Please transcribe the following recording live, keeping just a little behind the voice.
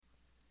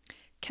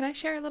can I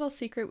share a little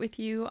secret with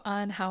you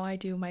on how I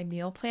do my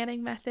meal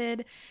planning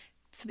method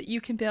so that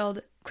you can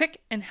build quick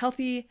and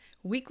healthy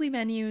weekly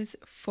menus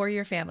for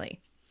your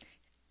family?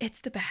 It's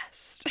the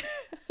best.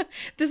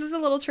 This is a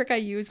little trick I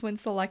use when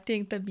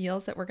selecting the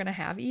meals that we're going to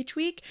have each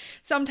week.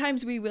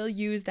 Sometimes we will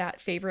use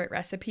that favorite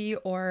recipe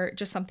or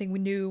just something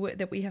new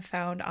that we have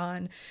found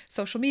on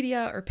social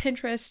media or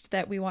Pinterest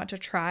that we want to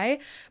try.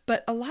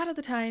 But a lot of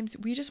the times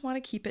we just want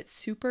to keep it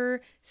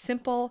super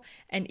simple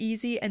and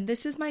easy. And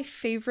this is my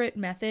favorite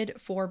method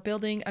for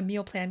building a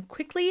meal plan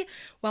quickly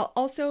while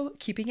also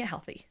keeping it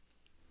healthy.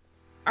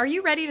 Are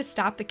you ready to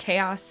stop the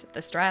chaos,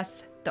 the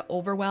stress, the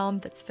overwhelm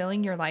that's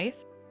filling your life?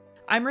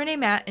 I'm Renee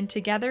Matt, and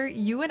together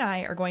you and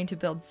I are going to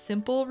build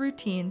simple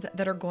routines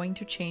that are going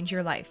to change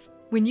your life.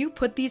 When you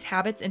put these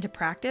habits into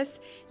practice,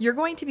 you're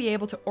going to be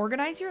able to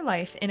organize your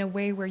life in a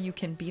way where you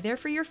can be there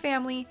for your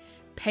family,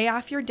 pay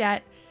off your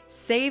debt,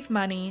 save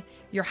money,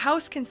 your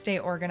house can stay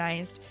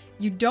organized,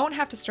 you don't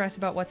have to stress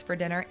about what's for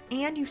dinner,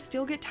 and you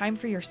still get time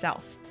for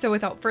yourself. So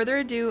without further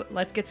ado,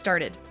 let's get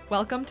started.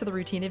 Welcome to the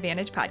Routine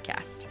Advantage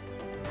podcast.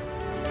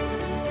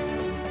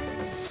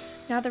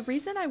 Now, the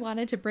reason I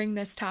wanted to bring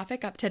this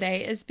topic up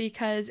today is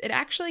because it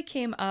actually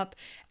came up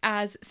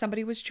as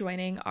somebody was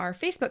joining our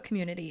Facebook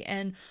community.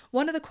 And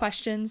one of the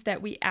questions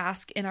that we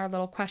ask in our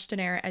little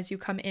questionnaire as you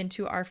come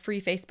into our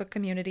free Facebook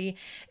community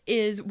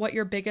is what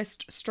your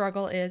biggest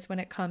struggle is when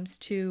it comes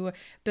to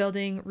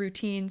building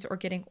routines or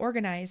getting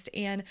organized.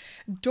 And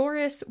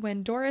Doris,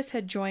 when Doris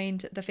had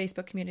joined the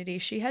Facebook community,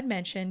 she had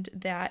mentioned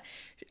that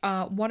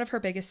one of her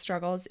biggest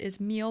struggles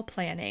is meal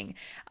planning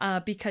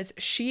because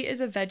she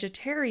is a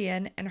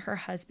vegetarian and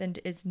her husband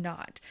is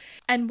not.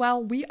 And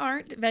while we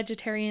aren't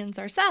vegetarians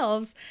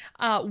ourselves,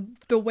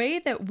 the way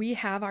that we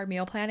have our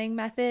meal planning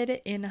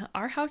method in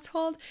our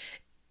household,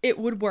 it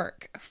would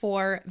work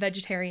for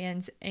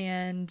vegetarians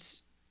and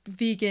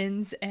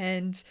vegans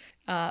and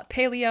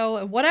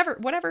paleo and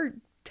whatever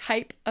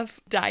type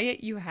of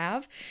diet you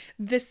have.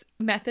 This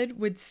method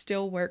would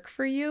still work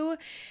for you.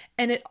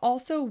 And it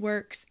also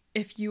works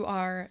if you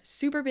are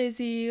super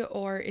busy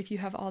or if you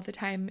have all the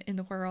time in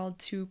the world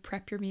to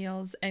prep your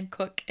meals and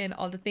cook and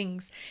all the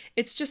things.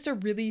 It's just a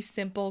really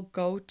simple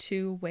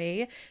go-to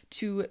way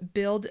to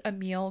build a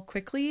meal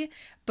quickly,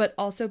 but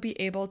also be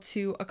able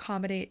to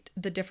accommodate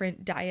the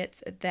different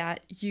diets that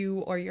you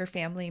or your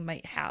family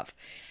might have.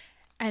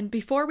 And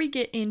before we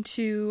get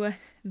into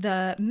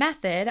the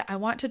method, I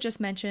want to just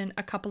mention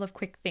a couple of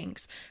quick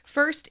things.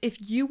 First, if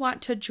you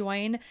want to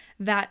join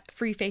that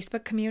free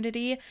Facebook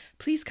community,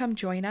 please come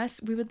join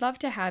us. We would love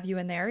to have you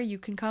in there. You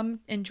can come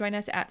and join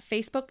us at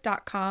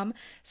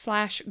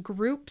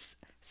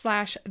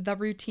facebook.com/groups/The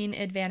Routine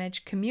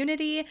Advantage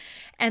Community.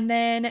 And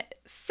then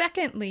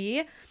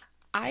secondly,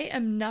 I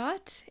am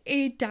not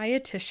a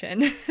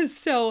dietitian,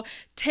 so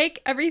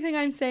take everything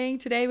I'm saying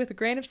today with a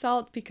grain of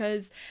salt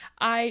because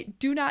I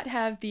do not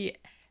have the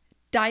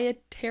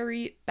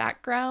dietary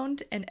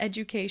background and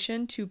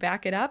education to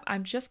back it up.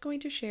 I'm just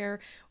going to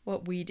share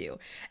what we do.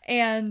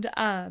 And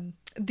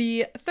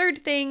the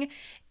third thing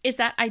is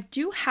that I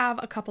do have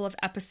a couple of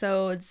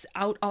episodes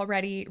out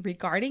already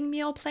regarding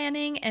meal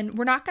planning, and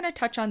we're not going to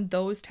touch on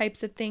those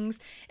types of things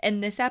in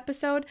this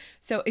episode.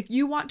 So if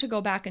you want to go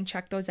back and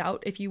check those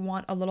out, if you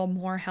want a little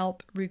more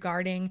help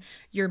regarding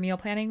your meal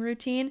planning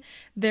routine,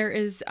 there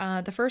is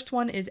the first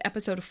one is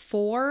episode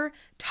 4,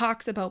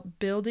 talks about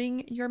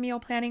building your meal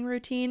planning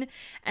routine.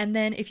 And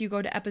then if you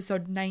go to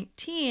episode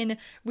 19,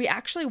 we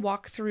actually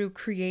walk through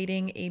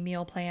creating a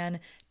meal plan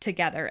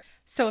together.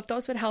 So if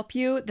those would help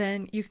you,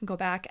 then you can go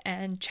back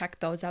and check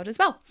those out as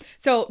well.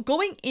 So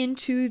going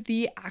into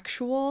the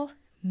actual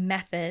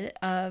method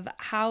of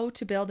how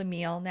to build a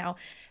meal. Now,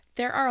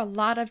 there are a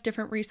lot of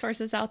different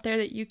resources out there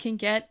that you can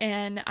get,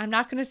 and I'm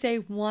not going to say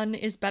one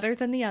is better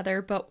than the other,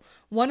 but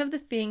one of the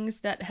things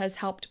that has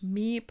helped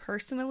me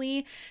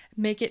personally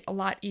make it a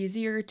lot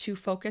easier to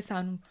focus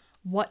on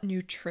what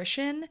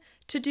nutrition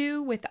to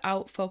do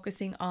without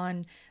focusing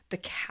on the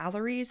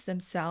calories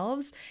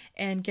themselves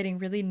and getting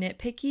really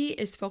nitpicky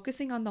is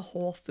focusing on the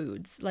whole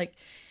foods. Like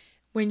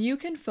when you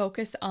can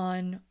focus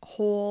on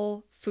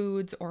whole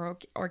foods or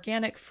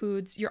organic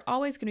foods, you're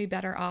always going to be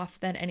better off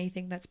than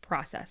anything that's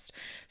processed.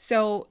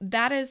 So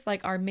that is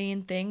like our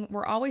main thing.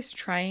 We're always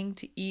trying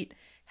to eat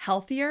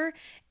healthier,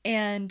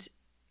 and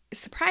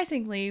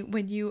surprisingly,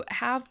 when you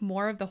have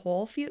more of the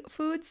whole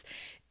foods,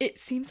 it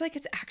seems like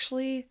it's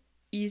actually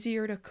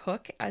easier to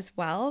cook as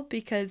well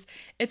because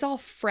it's all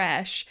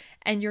fresh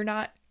and you're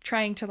not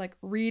trying to like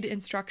read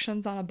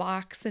instructions on a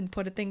box and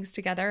put things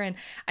together. And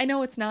I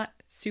know it's not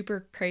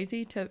super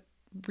crazy to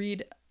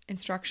read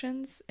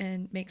instructions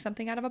and make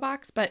something out of a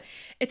box, but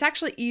it's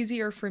actually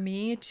easier for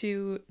me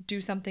to do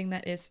something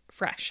that is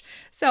fresh.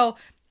 So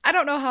I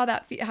don't know how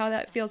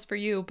that feels for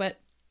you, but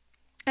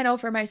I know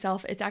for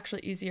myself, it's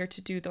actually easier to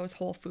do those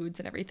whole foods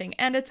and everything,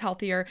 and it's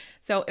healthier.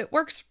 So it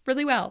works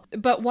really well.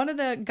 But one of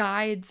the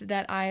guides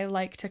that I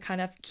like to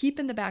kind of keep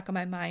in the back of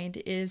my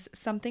mind is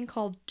something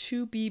called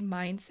 2B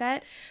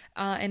Mindset.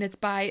 And it's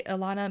by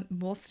Ilana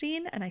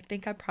Mulstein. And I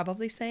think I'm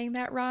probably saying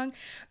that wrong.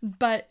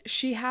 But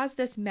she has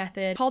this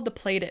method called the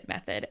Plate It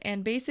method.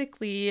 And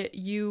basically,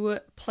 you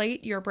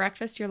plate your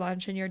breakfast, your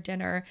lunch, and your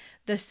dinner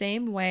the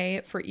same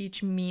way for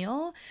each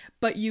meal,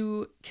 but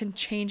you can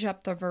change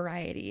up the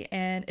variety.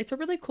 And it's a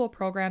really cool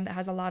program that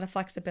has a lot of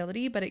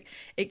flexibility, but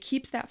it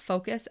keeps that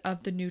focus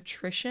of the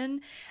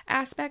nutrition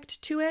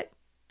aspect to it.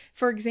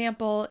 For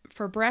example,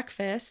 for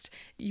breakfast,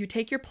 you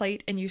take your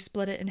plate and you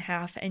split it in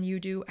half, and you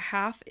do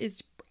half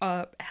is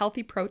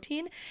healthy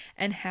protein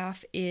and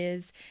half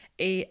is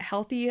a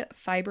healthy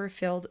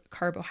fiber-filled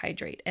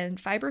carbohydrate. And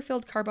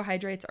fiber-filled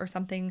carbohydrates are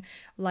something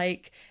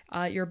like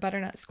your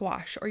butternut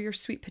squash or your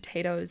sweet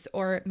potatoes,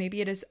 or maybe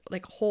it is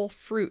like whole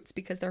fruits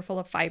because they're full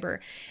of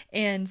fiber.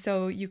 And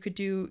so you could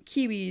do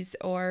kiwis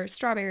or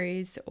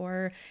strawberries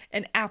or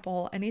an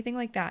apple, anything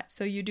like that.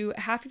 So you do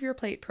half of your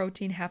plate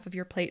protein, half of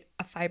your plate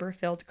a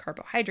fiber-filled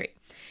carbohydrate.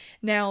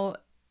 Now,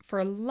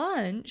 for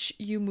lunch,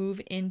 you move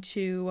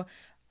into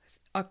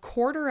a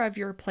quarter of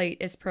your plate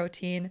is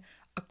protein,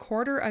 a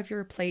quarter of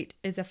your plate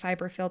is a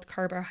fiber-filled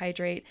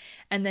carbohydrate,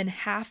 and then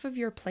half of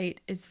your plate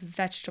is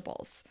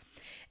vegetables.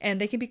 And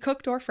they can be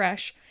cooked or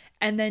fresh.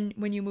 And then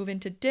when you move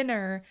into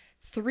dinner,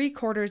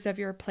 3/4 of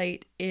your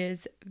plate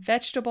is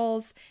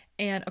vegetables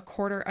and a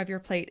quarter of your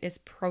plate is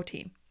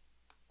protein.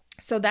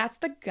 So that's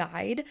the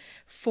guide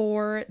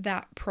for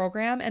that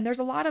program. And there's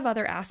a lot of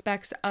other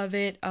aspects of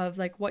it, of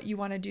like what you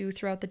want to do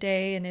throughout the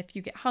day. And if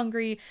you get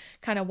hungry,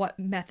 kind of what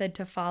method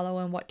to follow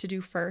and what to do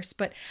first.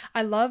 But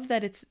I love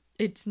that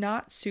it's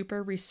not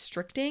super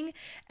restricting,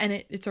 and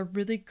it's a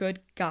really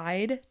good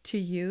guide to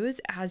use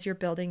as you're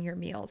building your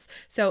meals.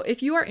 So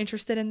if you are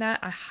interested in that,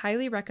 I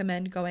highly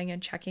recommend going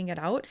and checking it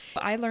out.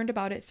 I learned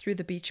about it through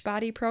the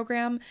Beachbody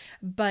program,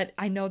 but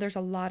I know there's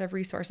a lot of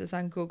resources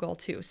on Google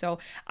too. So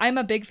I'm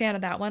a big fan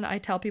of that one. I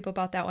tell people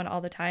about that one all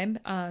the time.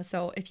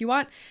 So if you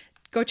want,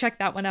 go check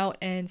that one out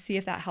and see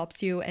if that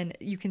helps you, and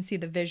you can see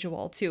the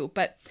visual too.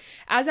 But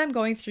as I'm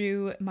going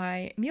through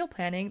my meal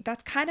planning,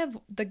 that's kind of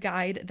the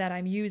guide that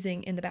I'm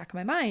using in the back of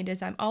my mind,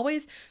 is I'm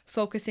always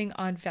focusing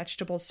on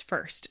vegetables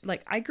first.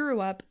 Like, I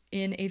grew up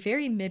in a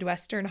very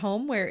Midwestern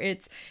home where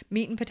it's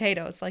meat and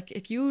potatoes. Like,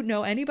 if you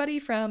know anybody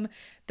from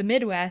the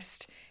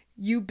Midwest,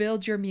 you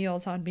build your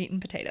meals on meat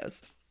and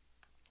potatoes.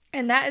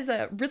 And that is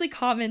a really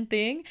common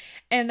thing,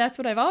 and that's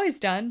what I've always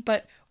done.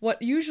 But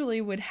what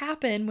usually would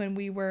happen when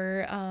we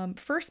were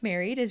first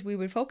married is we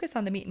would focus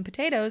on the meat and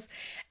potatoes,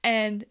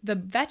 and the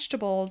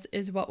vegetables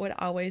is what would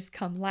always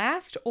come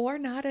last or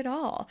not at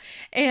all.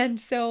 And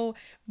so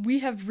we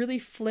have really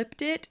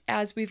flipped it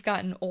as we've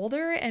gotten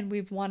older and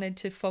we've wanted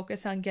to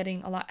focus on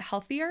getting a lot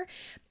healthier,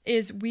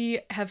 is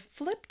we have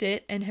flipped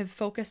it and have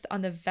focused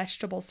on the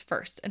vegetables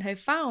first. And I've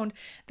found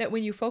that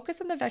when you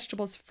focus on the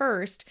vegetables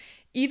first,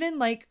 even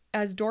like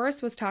as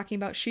Doris was talking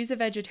about, she's a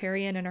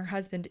vegetarian and her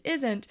husband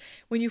isn't.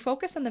 When you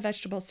focus on the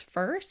vegetables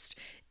first,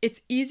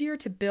 it's easier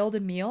to build a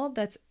meal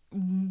that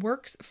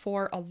works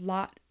for a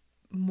lot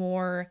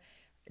more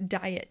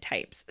diet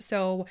types.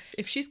 So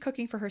if she's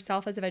cooking for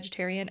herself as a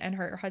vegetarian and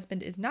her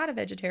husband is not a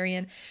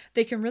vegetarian,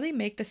 they can really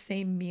make the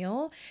same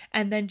meal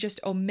and then just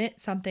omit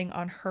something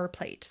on her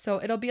plate.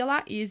 So it'll be a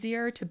lot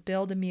easier to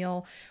build a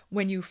meal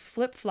when you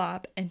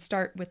flip-flop and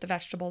start with the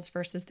vegetables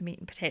versus the meat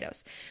and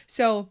potatoes.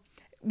 So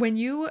when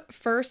you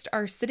first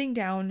are sitting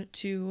down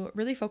to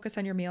really focus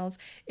on your meals,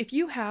 if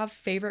you have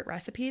favorite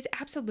recipes,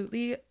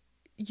 absolutely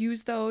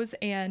use those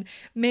and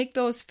make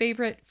those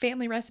favorite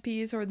family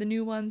recipes or the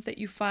new ones that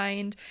you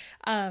find.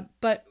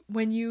 But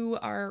when you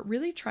are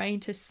really trying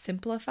to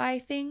simplify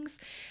things,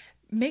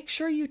 make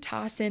sure you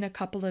toss in a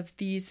couple of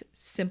these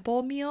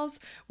simple meals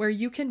where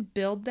you can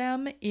build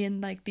them in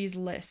like these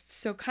lists.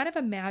 So kind of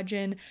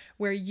imagine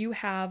where you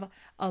have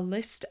a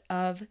list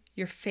of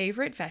your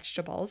favorite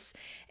vegetables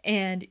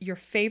and your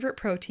favorite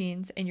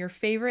proteins and your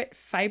favorite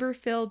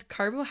fiber-filled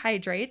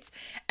carbohydrates,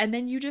 and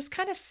then you just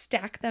kind of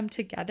stack them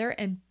together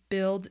and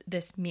build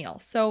this meal.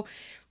 So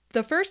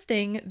the first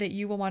thing that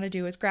you will want to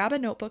do is grab a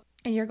notebook,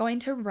 and you're going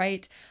to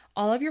write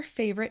all of your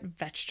favorite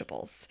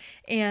vegetables,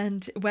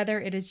 and whether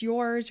it is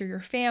yours or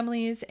your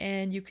family's,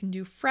 and you can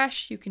do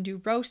fresh, you can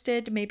do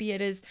roasted. Maybe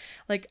it is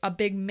like a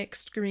big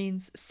mixed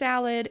greens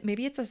salad.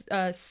 Maybe it's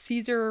a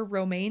Caesar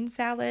romaine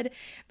salad.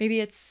 Maybe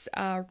it's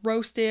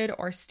roasted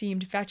or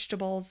steamed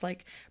vegetables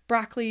like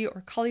broccoli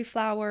or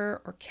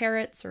cauliflower or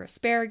carrots or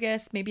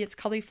asparagus. Maybe it's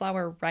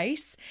cauliflower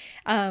rice.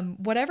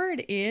 Whatever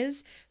it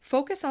is,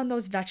 focus on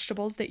those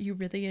vegetables that you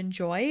really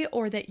enjoy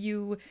or that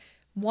you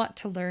want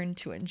to learn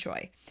to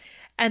enjoy.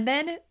 And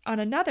then on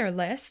another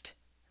list,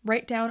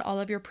 write down all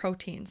of your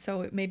proteins.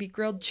 So it may be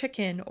grilled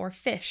chicken or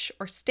fish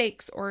or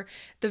steaks or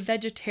the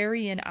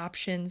vegetarian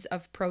options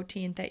of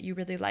protein that you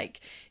really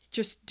like.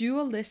 Just do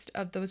a list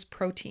of those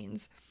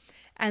proteins.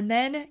 And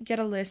then get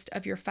a list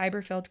of your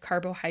fiber-filled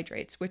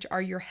carbohydrates, which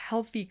are your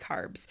healthy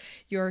carbs,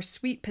 your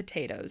sweet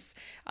potatoes,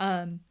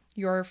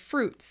 your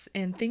fruits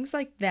and things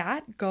like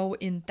that go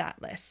in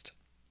that list.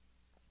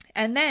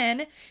 And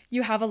then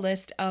you have a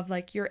list of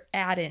like your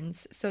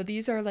add-ins. So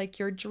these are like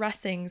your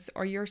dressings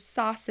or your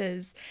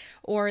sauces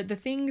or the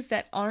things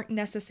that aren't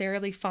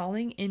necessarily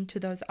falling into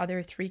those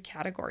other three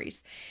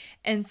categories.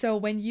 And so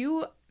when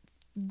you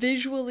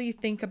visually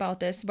think about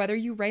this, whether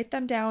you write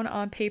them down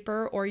on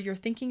paper or you're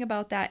thinking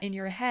about that in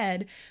your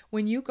head,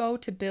 when you go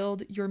to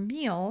build your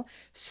meal,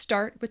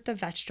 start with the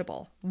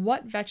vegetable.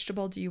 What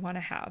vegetable do you want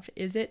to have?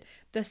 Is it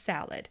the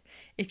salad?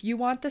 If you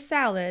want the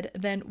salad,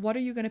 then what are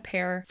you going to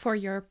pair for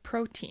your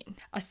protein?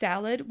 A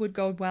salad would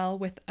go well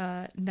with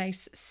a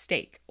nice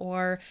steak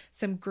or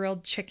some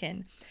grilled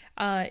chicken.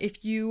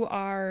 If you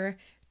are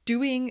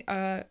doing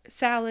a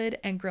salad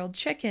and grilled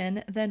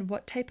chicken, then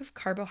what type of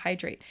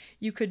carbohydrate?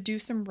 You could do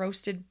some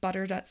roasted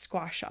butternut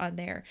squash on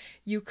there.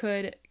 You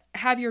could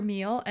have your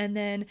meal and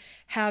then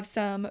have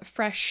some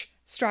fresh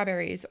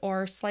strawberries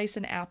or slice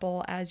an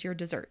apple as your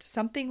dessert.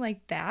 Something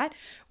like that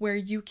where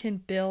you can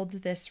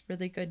build this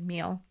really good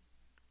meal.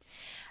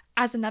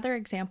 As another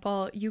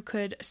example, you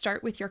could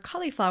start with your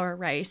cauliflower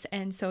rice.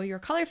 And so your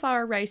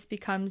cauliflower rice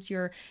becomes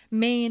your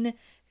main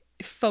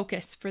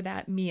focus for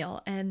that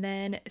meal. And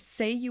then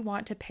say you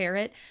want to pair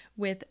it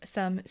with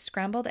some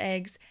scrambled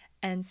eggs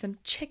and some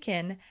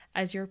chicken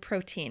as your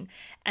protein.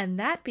 And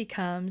that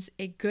becomes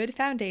a good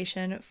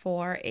foundation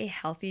for a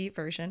healthy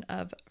version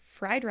of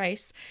fried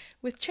rice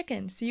with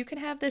chicken. So you can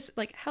have this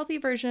like healthy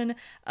version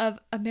of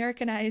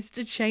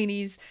Americanized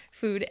Chinese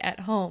food at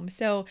home.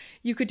 So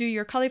you could do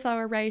your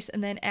cauliflower rice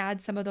and then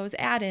add some of those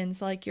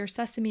add-ins like your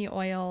sesame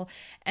oil,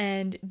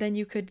 and then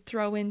you could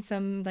throw in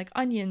some like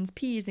onions,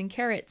 peas, and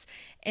carrots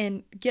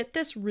and get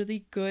this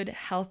really good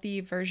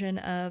healthy version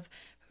of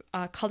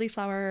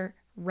cauliflower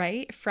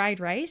fried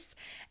rice,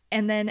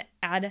 and then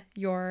add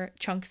your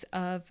chunks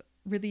of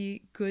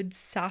really good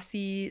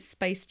saucy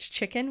spiced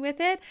chicken with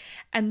it,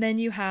 and then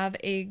you have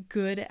a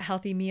good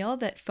healthy meal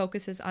that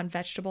focuses on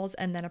vegetables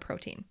and then a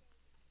protein.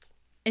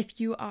 If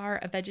you are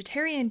a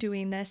vegetarian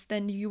doing this,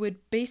 then you would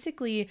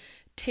basically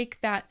take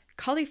that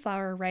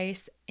cauliflower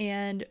rice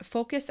and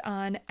focus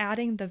on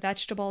adding the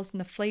vegetables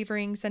and the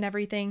flavorings and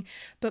everything.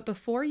 But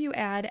before you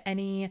add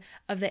any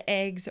of the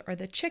eggs or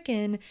the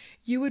chicken,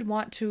 you would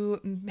want to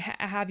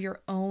have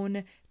your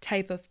own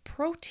type of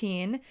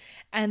protein.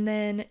 And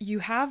then you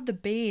have the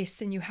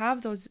base and you have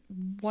those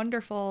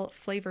wonderful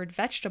flavored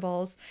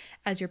vegetables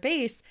as your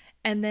base.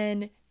 And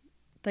then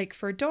like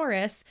for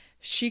Doris,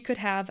 she could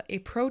have a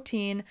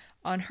protein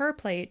on her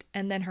plate,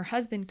 and then her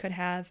husband could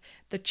have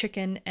the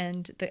chicken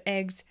and the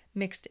eggs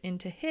mixed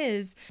into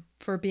his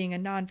for being a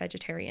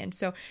non-vegetarian.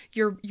 So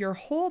your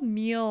whole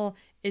meal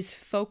is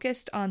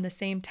focused on the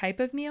same type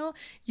of meal.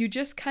 You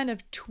just kind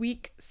of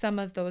tweak some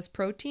of those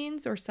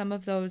proteins or some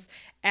of those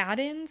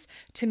add-ins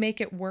to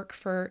make it work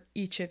for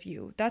each of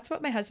you. That's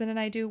what my husband and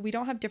I do. We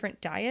don't have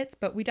different diets,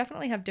 but we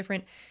definitely have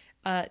different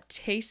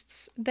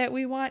tastes that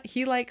we want.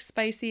 He likes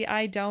spicy,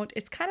 I don't.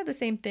 It's kind of the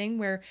same thing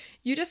where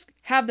you just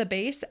have the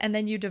base and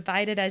then you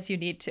divide it as you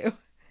need to.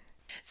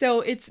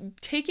 So it's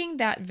taking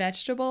that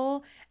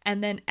vegetable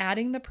and then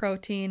adding the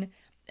protein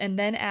and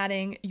then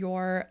adding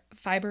your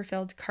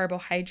fiber-filled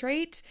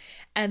carbohydrate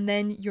and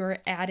then your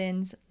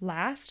add-ins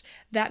last.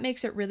 That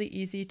makes it really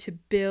easy to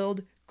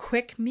build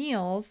quick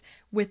meals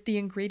with the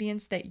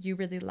ingredients that you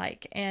really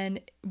like. And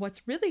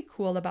what's really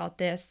cool about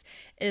this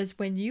is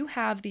when you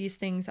have these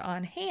things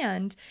on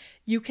hand,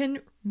 you can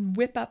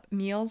whip up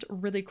meals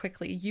really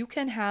quickly. You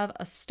can have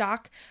a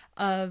stock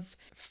of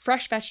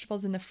fresh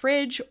vegetables in the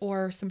fridge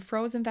or some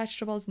frozen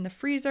vegetables in the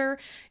freezer.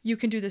 You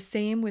can do the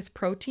same with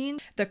protein.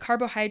 The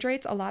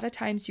carbohydrates, a lot of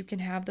times you can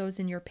have those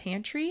in your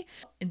pantry,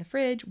 in the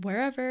fridge,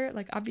 wherever.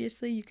 Like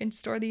obviously you can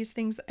store these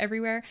things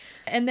everywhere.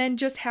 And then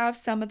just have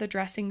some of the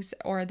dressings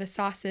or the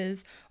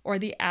sauces or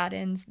the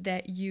add-ins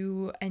that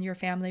you and your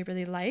family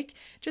really like.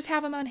 Just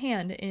have them on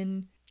hand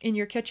in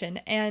your kitchen.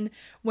 And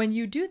when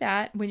you do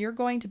that, when you're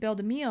going to build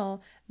a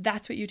meal,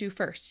 that's what you do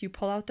first. You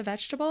pull out the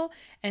vegetable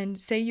and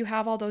say you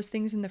have all those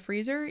things in the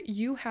freezer,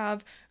 you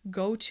have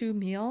go-to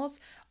meals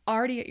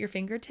already at your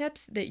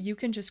fingertips that you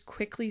can just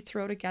quickly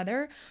throw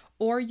together,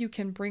 or you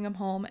can bring them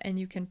home and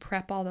you can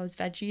prep all those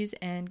veggies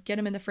and get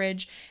them in the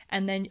fridge.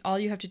 And then all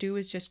you have to do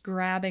is just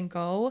grab and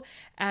go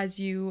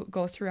as you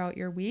go throughout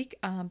your week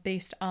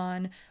based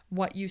on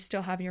what you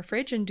still have in your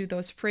fridge, and do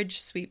those fridge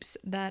sweeps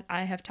that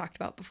I have talked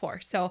about before.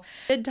 So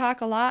I did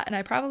talk a lot and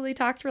I probably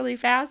talked really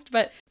fast,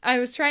 but I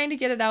was trying to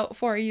get it out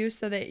for you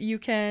so that you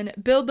can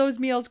build those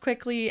meals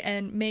quickly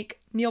and make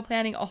meal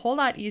planning a whole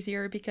lot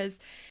easier, because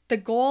the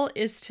goal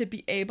is to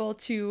be able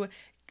to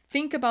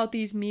think about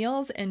these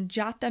meals and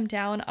jot them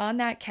down on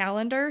that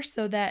calendar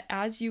so that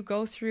as you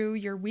go through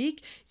your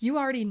week, you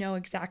already know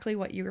exactly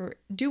what you're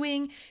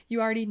doing.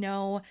 You already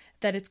know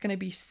that it's going to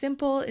be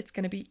simple, it's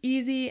going to be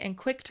easy and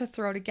quick to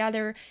throw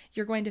together.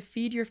 You're going to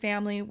feed your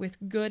family with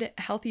good,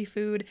 healthy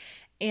food,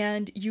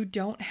 and you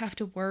don't have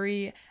to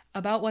worry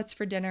about what's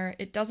for dinner.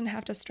 It doesn't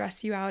have to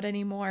stress you out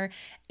anymore.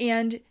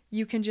 And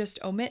you can just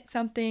omit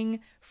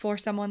something for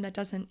someone that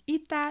doesn't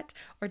eat that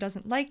or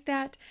doesn't like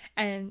that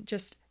and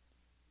just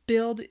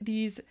build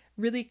these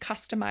really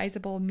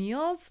customizable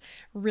meals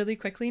really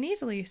quickly and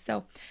easily.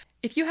 So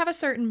if you have a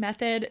certain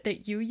method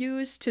that you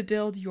use to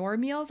build your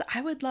meals,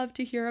 I would love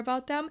to hear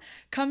about them.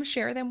 Come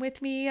share them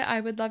with me. I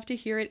would love to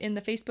hear it in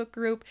the Facebook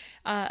group.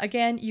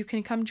 Again, you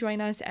can come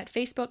join us at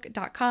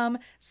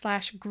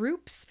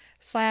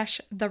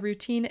facebook.com/groups/The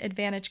Routine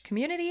Advantage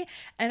Community,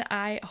 and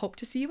I hope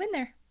to see you in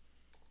there.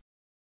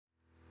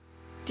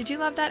 Did you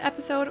love that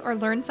episode or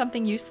learn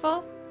something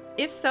useful?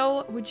 If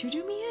so, would you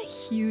do me a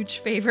huge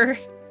favor?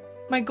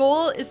 My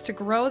goal is to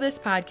grow this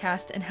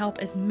podcast and help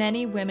as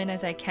many women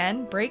as I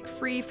can break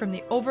free from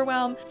the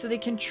overwhelm so they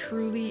can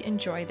truly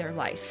enjoy their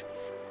life.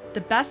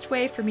 The best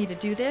way for me to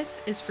do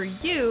this is for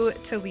you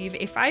to leave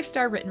a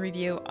 5-star written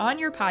review on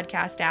your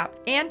podcast app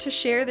and to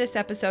share this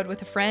episode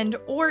with a friend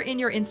or in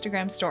your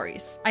Instagram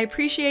stories. I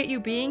appreciate you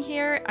being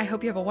here. I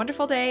hope you have a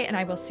wonderful day, and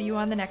I will see you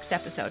on the next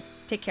episode.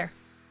 Take care.